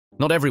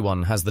Not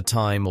everyone has the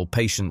time or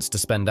patience to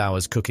spend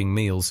hours cooking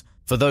meals.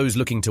 For those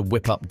looking to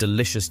whip up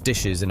delicious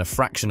dishes in a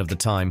fraction of the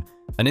time,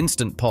 an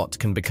Instant Pot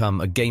can become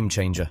a game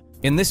changer.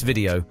 In this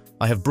video,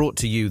 I have brought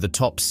to you the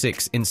top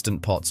 6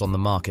 Instant Pots on the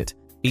market,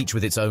 each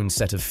with its own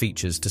set of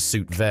features to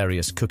suit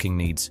various cooking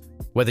needs.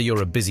 Whether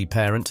you're a busy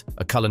parent,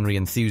 a culinary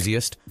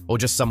enthusiast, or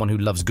just someone who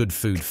loves good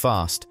food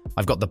fast,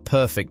 I've got the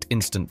perfect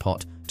Instant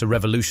Pot to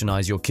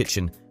revolutionize your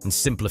kitchen and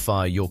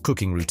simplify your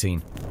cooking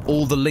routine.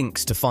 All the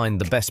links to find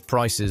the best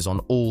prices on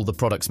all the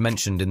products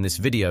mentioned in this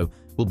video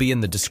will be in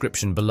the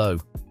description below.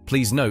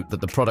 Please note that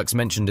the products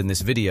mentioned in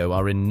this video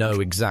are in no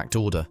exact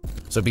order,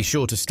 so be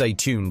sure to stay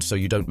tuned so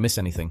you don't miss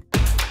anything.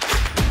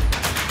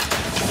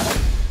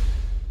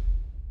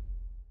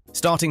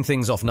 Starting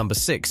things off, number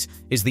 6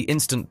 is the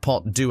Instant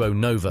Pot Duo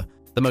Nova,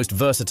 the most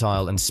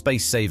versatile and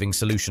space-saving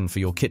solution for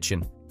your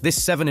kitchen. This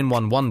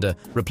 7-in-1 wonder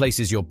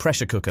replaces your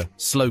pressure cooker,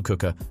 slow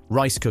cooker,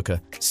 rice cooker,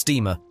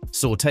 steamer,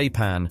 sauté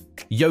pan,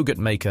 yogurt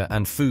maker,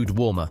 and food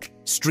warmer,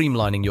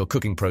 streamlining your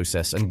cooking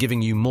process and giving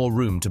you more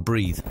room to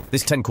breathe.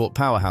 This 10-quart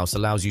powerhouse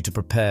allows you to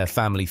prepare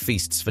family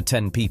feasts for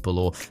 10 people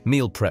or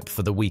meal prep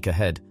for the week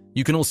ahead.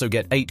 You can also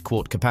get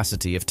 8-quart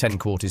capacity if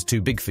 10-quart is too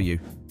big for you.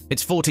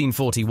 Its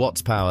 1440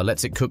 watts power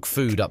lets it cook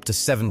food up to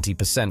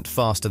 70%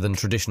 faster than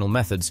traditional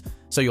methods,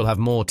 so you'll have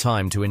more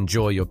time to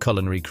enjoy your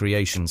culinary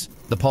creations.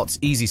 The pot's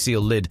easy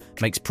seal lid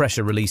makes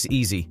pressure release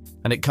easy,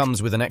 and it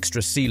comes with an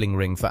extra sealing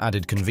ring for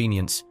added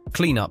convenience.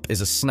 Cleanup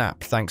is a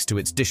snap thanks to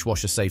its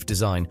dishwasher-safe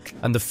design,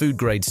 and the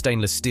food-grade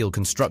stainless steel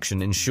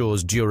construction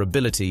ensures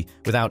durability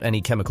without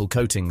any chemical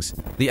coatings.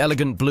 The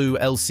elegant blue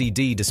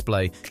LCD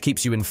display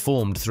keeps you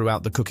informed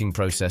throughout the cooking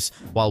process,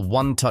 while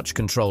one-touch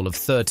control of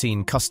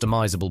 13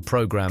 customizable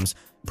programs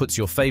puts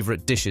your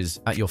favorite dishes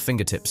at your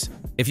fingertips.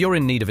 If you're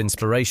in need of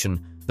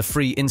inspiration, the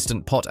free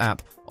Instant Pot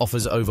app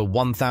offers over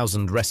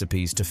 1,000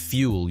 recipes to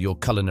fuel your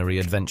culinary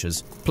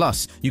adventures.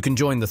 Plus, you can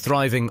join the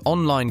thriving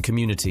online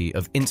community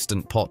of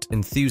Instant Pot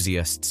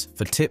enthusiasts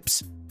for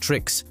tips,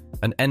 tricks,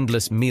 and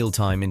endless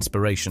mealtime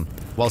inspiration.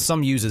 While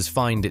some users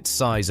find its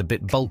size a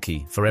bit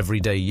bulky for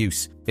everyday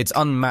use, its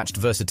unmatched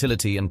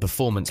versatility and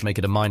performance make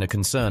it a minor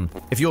concern.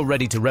 If you're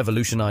ready to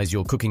revolutionize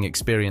your cooking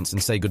experience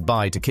and say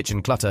goodbye to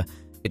kitchen clutter,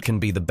 it can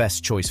be the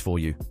best choice for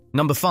you.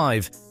 Number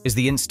 5 is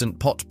the Instant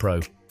Pot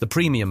Pro, the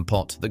premium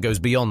pot that goes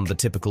beyond the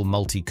typical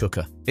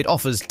multi-cooker. It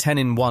offers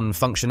 10-in-1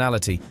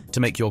 functionality to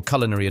make your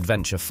culinary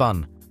adventure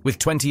fun. With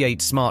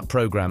 28 smart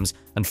programs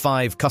and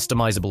 5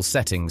 customizable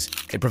settings,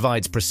 it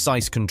provides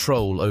precise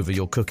control over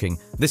your cooking.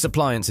 This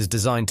appliance is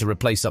designed to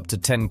replace up to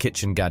 10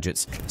 kitchen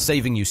gadgets,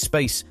 saving you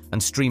space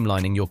and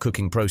streamlining your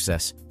cooking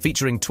process.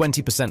 Featuring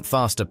 20%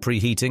 faster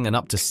preheating and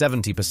up to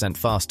 70%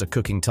 faster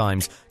cooking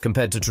times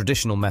compared to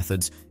traditional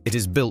methods, it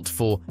is built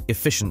for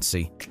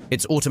efficiency.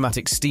 Its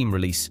automatic steam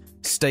release,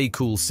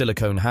 stay-cool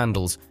silicone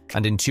handles,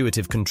 and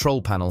intuitive control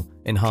panel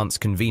enhance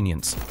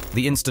convenience.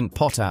 The Instant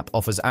Pot app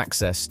offers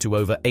access to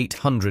over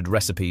 800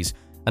 recipes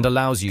and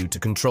allows you to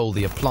control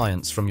the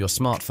appliance from your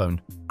smartphone.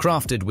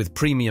 Crafted with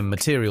premium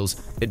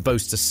materials, it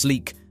boasts a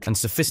sleek and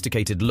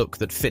sophisticated look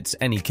that fits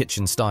any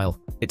kitchen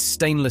style. Its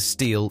stainless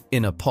steel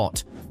inner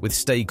pot with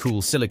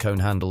stay-cool silicone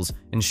handles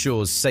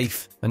ensures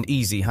safe and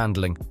easy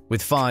handling.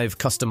 With 5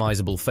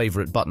 customizable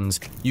favorite buttons,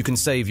 you can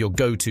save your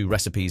go-to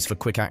recipes for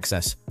quick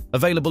access.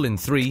 Available in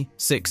 3,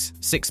 6,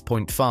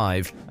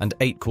 6.5, and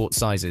 8-quart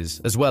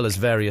sizes, as well as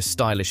various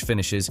stylish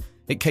finishes,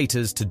 it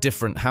caters to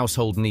different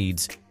household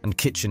needs and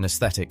kitchen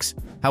aesthetics.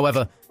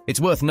 However, it's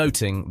worth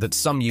noting that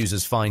some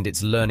users find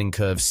its learning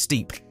curve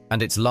steep,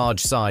 and its large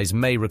size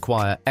may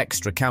require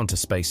extra counter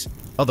space.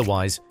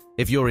 Otherwise,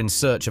 if you're in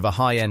search of a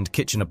high-end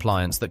kitchen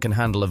appliance that can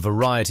handle a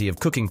variety of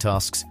cooking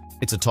tasks,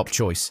 it's a top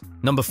choice.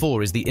 Number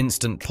 4 is the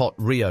Instant Pot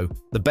Rio,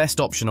 the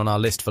best option on our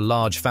list for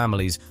large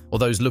families or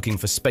those looking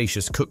for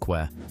spacious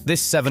cookware.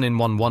 This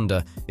 7-in-1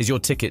 wonder is your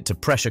ticket to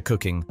pressure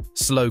cooking,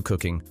 slow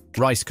cooking,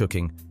 rice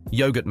cooking,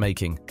 yogurt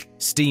making,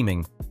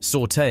 steaming,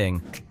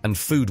 sautéing, and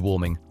food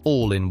warming,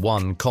 all in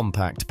one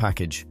compact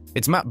package.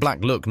 Its matte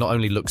black look not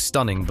only looks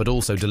stunning but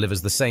also delivers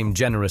the same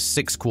generous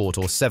 6-quart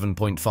or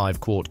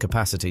 7.5-quart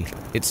capacity.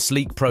 Its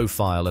sleek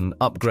profile and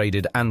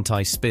upgraded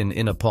anti-spin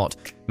inner pot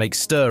make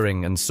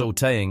stirring and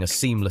sautéing a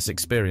seamless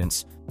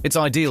experience. It's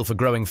ideal for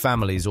growing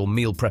families or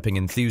meal prepping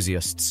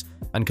enthusiasts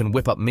and can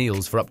whip up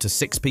meals for up to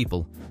 6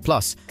 people.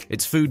 Plus,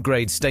 its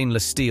food-grade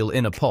stainless steel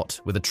inner pot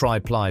with a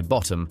tri-ply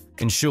bottom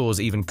ensures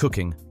even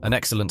cooking and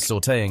excellent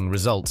sautéing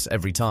results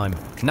every time.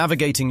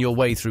 Navigating your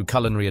way through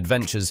culinary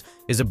adventures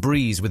is a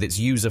breeze with its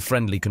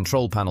user-friendly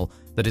control panel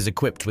that is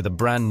equipped with a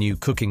brand new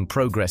cooking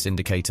progress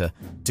indicator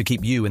to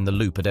keep you in the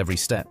loop at every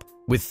step.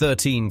 With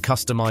 13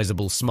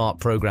 customizable smart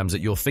programs at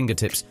your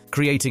fingertips,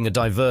 creating a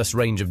diverse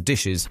range of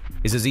dishes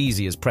is as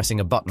easy as pressing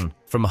a button.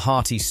 From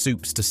hearty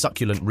soups to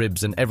succulent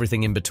ribs and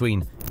everything in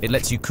between, it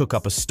lets you cook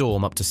up a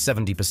storm up to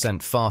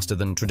 70% faster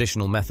than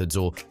traditional methods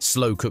or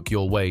slow cook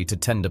your way to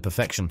tender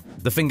perfection.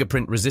 The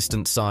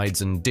fingerprint-resistant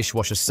sides and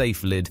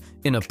dishwasher-safe lid,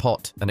 inner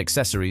pot, and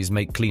accessories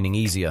make cleaning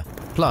easier.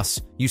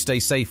 Plus, you stay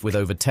safe with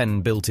over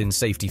 10 built-in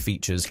safety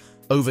features,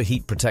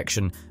 overheat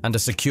protection, and a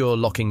secure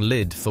locking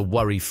lid for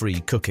worry-free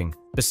cooking.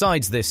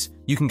 Besides this,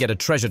 you can get a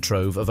treasure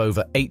trove of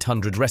over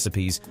 800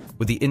 recipes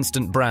with the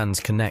Instant Brands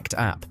Connect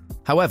app.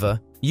 However,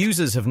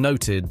 users have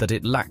noted that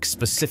it lacks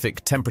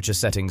specific temperature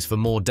settings for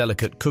more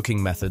delicate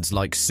cooking methods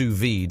like sous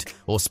vide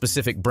or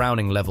specific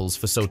browning levels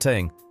for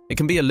sautéing. It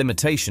can be a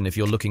limitation if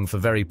you're looking for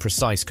very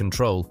precise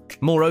control.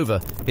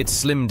 Moreover, its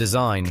slim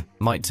design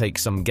might take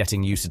some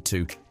getting used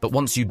to, but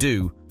once you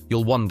do,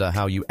 you'll wonder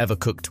how you ever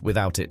cooked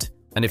without it.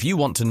 And if you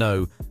want to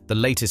know the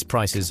latest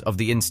prices of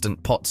the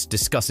instant pots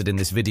discussed in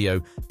this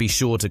video, be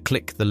sure to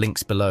click the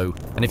links below.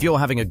 And if you're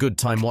having a good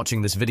time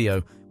watching this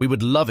video, we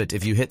would love it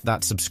if you hit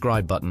that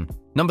subscribe button.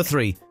 Number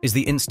 3 is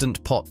the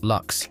Instant Pot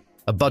Lux,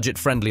 a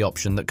budget-friendly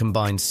option that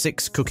combines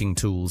 6 cooking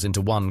tools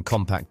into one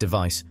compact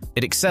device.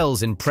 It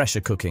excels in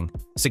pressure cooking,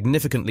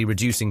 significantly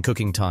reducing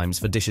cooking times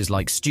for dishes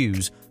like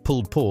stews,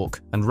 pulled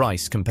pork, and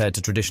rice compared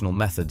to traditional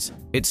methods.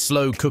 Its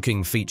slow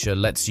cooking feature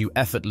lets you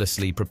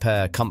effortlessly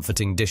prepare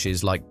comforting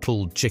dishes like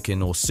pulled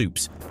chicken or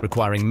soups,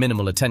 requiring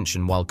minimal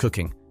attention while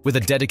cooking. With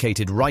a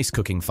dedicated rice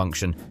cooking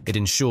function, it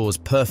ensures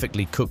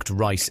perfectly cooked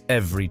rice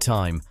every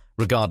time,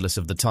 regardless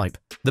of the type.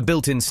 The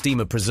built-in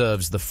steamer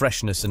preserves the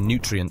freshness and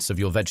nutrients of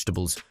your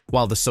vegetables,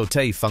 while the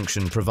sauté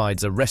function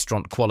provides a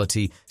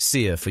restaurant-quality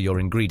sear for your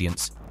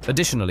ingredients.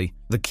 Additionally,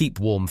 the keep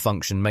warm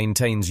function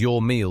maintains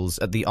your meals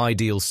at the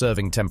ideal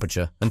serving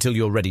temperature until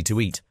you're ready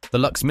to eat. The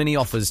Lux Mini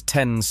offers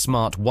 10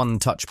 smart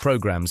one-touch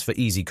programs for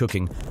easy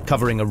cooking,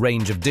 covering a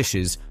range of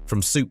dishes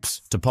from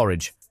soups to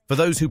porridge. For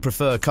those who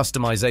prefer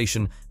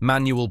customization,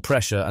 manual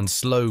pressure and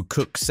slow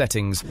cook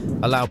settings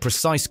allow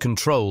precise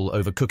control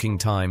over cooking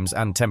times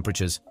and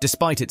temperatures.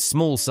 Despite its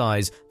small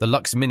size, the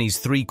Lux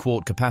Mini's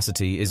 3-quart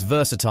capacity is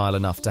versatile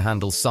enough to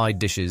handle side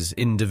dishes,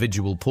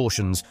 individual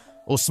portions,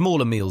 or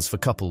smaller meals for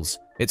couples.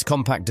 Its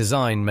compact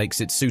design makes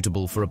it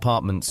suitable for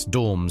apartments,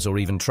 dorms, or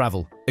even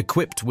travel.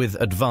 Equipped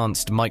with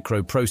advanced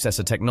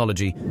microprocessor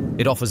technology,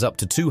 it offers up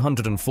to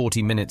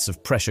 240 minutes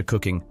of pressure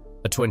cooking,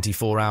 a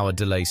 24-hour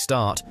delay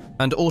start,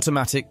 and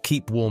automatic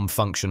keep warm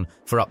function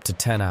for up to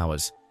 10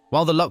 hours.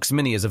 While the Lux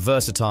Mini is a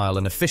versatile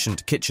and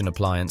efficient kitchen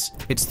appliance,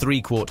 its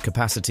 3-quart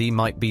capacity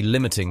might be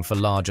limiting for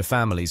larger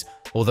families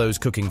or those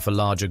cooking for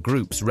larger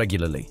groups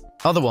regularly.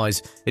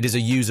 Otherwise, it is a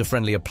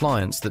user-friendly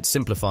appliance that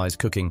simplifies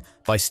cooking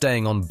by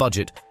staying on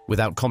budget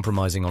without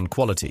compromising on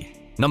quality.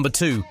 Number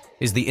 2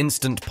 is the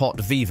Instant Pot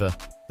Viva,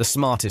 the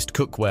smartest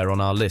cookware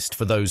on our list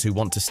for those who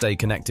want to stay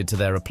connected to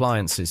their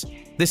appliances.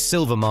 This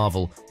silver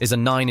marvel is a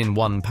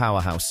 9-in-1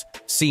 powerhouse,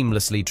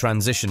 seamlessly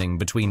transitioning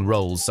between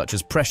roles such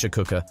as pressure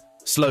cooker,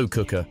 slow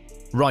cooker,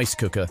 rice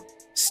cooker,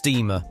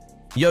 steamer,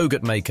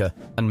 yogurt maker,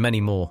 and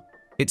many more.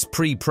 Its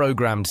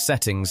pre-programmed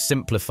settings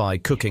simplify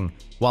cooking,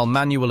 while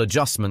manual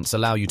adjustments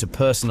allow you to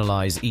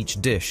personalize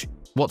each dish.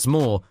 What's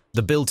more,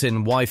 the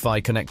built-in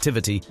Wi-Fi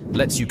connectivity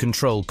lets you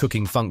control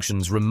cooking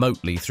functions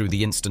remotely through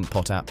the Instant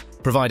Pot app,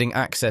 providing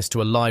access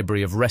to a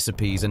library of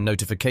recipes and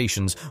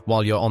notifications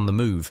while you're on the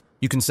move.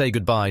 You can say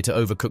goodbye to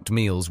overcooked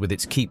meals with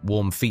its keep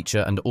warm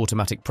feature and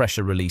automatic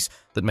pressure release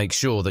that makes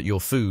sure that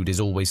your food is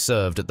always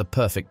served at the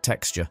perfect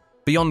texture.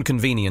 Beyond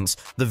convenience,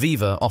 the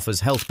Viva offers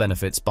health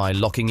benefits by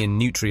locking in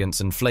nutrients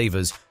and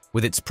flavors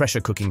with its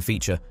pressure cooking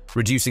feature,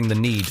 reducing the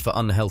need for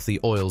unhealthy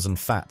oils and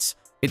fats.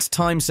 Its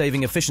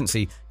time-saving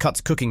efficiency cuts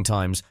cooking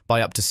times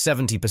by up to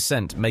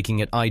 70%, making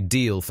it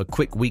ideal for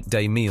quick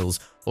weekday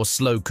meals or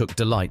slow-cooked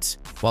delights.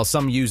 While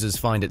some users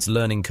find its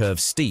learning curve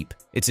steep,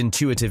 its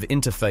intuitive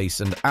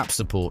interface and app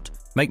support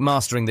make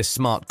mastering this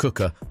smart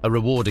cooker a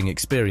rewarding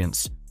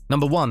experience.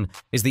 Number 1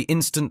 is the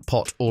Instant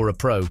Pot Aura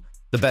Pro,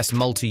 the best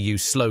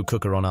multi-use slow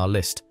cooker on our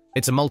list.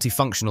 It's a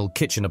multifunctional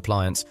kitchen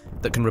appliance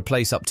that can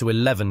replace up to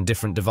 11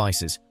 different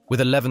devices. With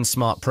 11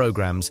 smart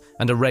programs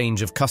and a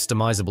range of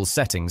customizable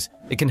settings,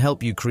 it can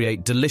help you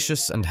create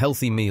delicious and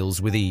healthy meals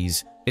with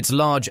ease. Its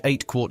large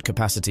 8-quart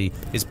capacity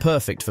is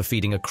perfect for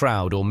feeding a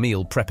crowd or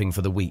meal prepping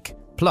for the week.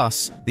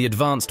 Plus, the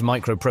advanced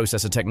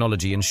microprocessor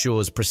technology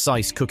ensures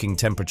precise cooking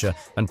temperature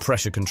and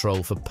pressure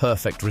control for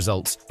perfect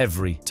results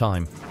every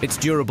time. Its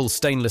durable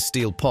stainless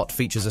steel pot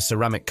features a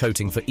ceramic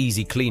coating for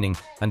easy cleaning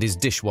and is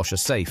dishwasher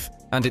safe.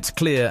 And its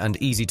clear and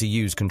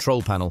easy-to-use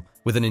control panel,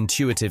 with an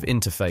intuitive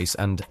interface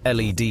and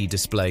LED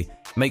display,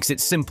 makes it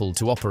simple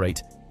to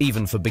operate,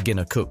 even for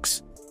beginner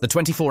cooks. The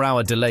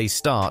 24-hour delay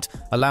start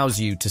allows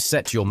you to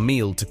set your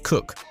meal to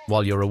cook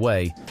while you're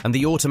away, and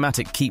the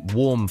automatic keep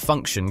warm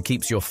function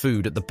keeps your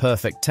food at the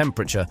perfect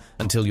temperature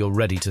until you're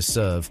ready to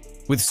serve.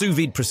 With sous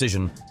vide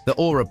precision, the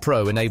Aura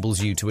Pro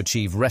enables you to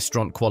achieve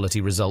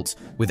restaurant-quality results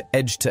with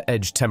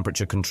edge-to-edge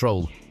temperature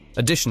control.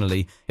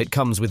 Additionally, it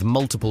comes with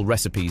multiple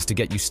recipes to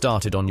get you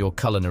started on your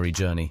culinary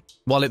journey.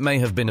 While it may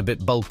have been a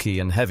bit bulky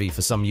and heavy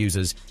for some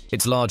users,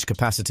 its large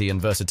capacity and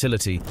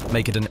versatility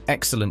make it an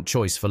excellent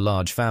choice for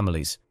large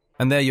families.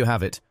 And there you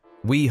have it.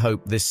 We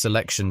hope this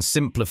selection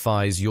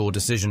simplifies your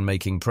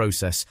decision-making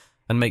process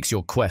and makes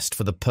your quest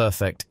for the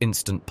perfect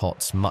instant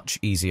pots much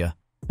easier.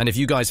 And if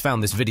you guys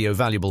found this video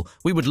valuable,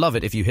 we would love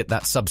it if you hit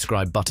that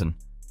subscribe button.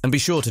 And be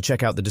sure to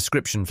check out the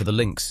description for the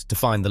links to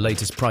find the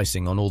latest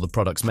pricing on all the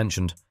products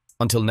mentioned.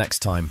 Until next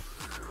time.